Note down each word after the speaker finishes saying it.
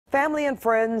Family and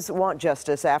friends want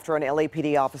justice after an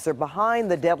LAPD officer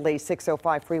behind the deadly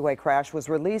 605 freeway crash was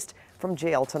released from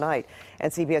jail tonight.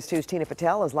 And CBS 2's Tina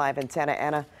Patel is live in Santa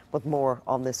Ana with more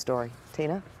on this story.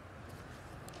 Tina?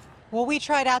 Well, we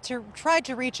tried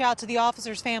to reach out to the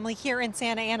officer's family here in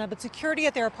Santa Ana, but security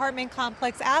at their apartment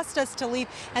complex asked us to leave,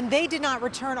 and they did not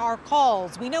return our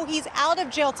calls. We know he's out of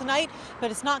jail tonight,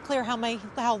 but it's not clear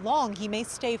how long he may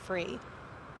stay free.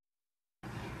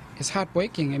 It's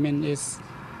heartbreaking. I mean, it's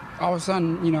all of a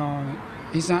sudden,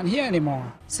 he's not here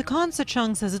anymore. Sakan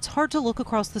Sachung says it's hard to look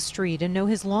across the street and know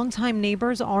his longtime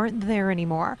neighbors aren't there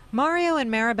anymore. Mario and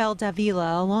Maribel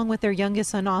Davila, along with their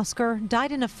youngest son Oscar,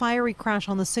 died in a fiery crash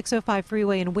on the 605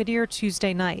 freeway in Whittier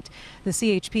Tuesday night. The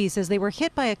CHP says they were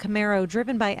hit by a Camaro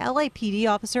driven by LAPD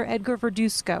officer Edgar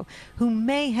Verduzco, who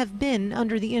may have been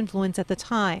under the influence at the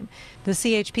time. The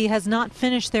CHP has not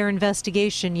finished their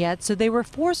investigation yet, so they were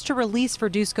forced to release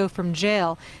Verduzco from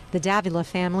jail. The Davila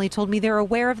family told me they're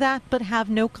aware of that, but have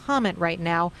no comment right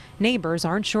now. Neighbors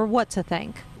aren't sure what to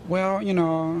think. Well,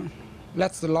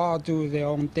 let the law do their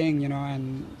own thing, and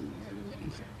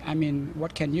I mean,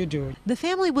 what can you do? The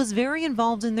family was very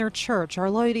involved in their church, Our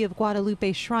Lady of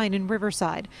Guadalupe Shrine in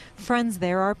Riverside. Friends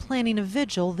there are planning a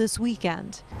vigil this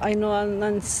weekend. I know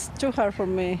it's too hard for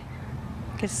me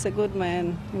because he's a good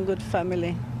man and good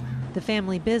family. The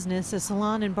family business, a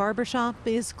salon and barbershop,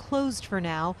 is closed for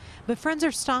now, but friends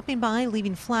are stopping by,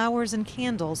 leaving flowers and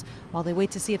candles while they wait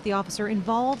to see if the officer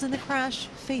involved in the crash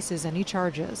faces any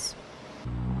charges.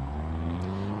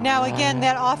 Now, again,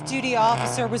 that off-duty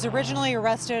officer was originally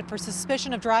arrested for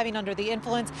suspicion of driving under the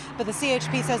influence, but the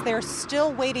CHP says they're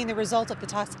still waiting the result of the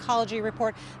toxicology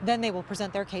report. Then they will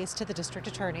present their case to the district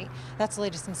attorney. That's the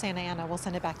latest in Santa Ana. We'll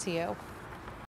send it back to you.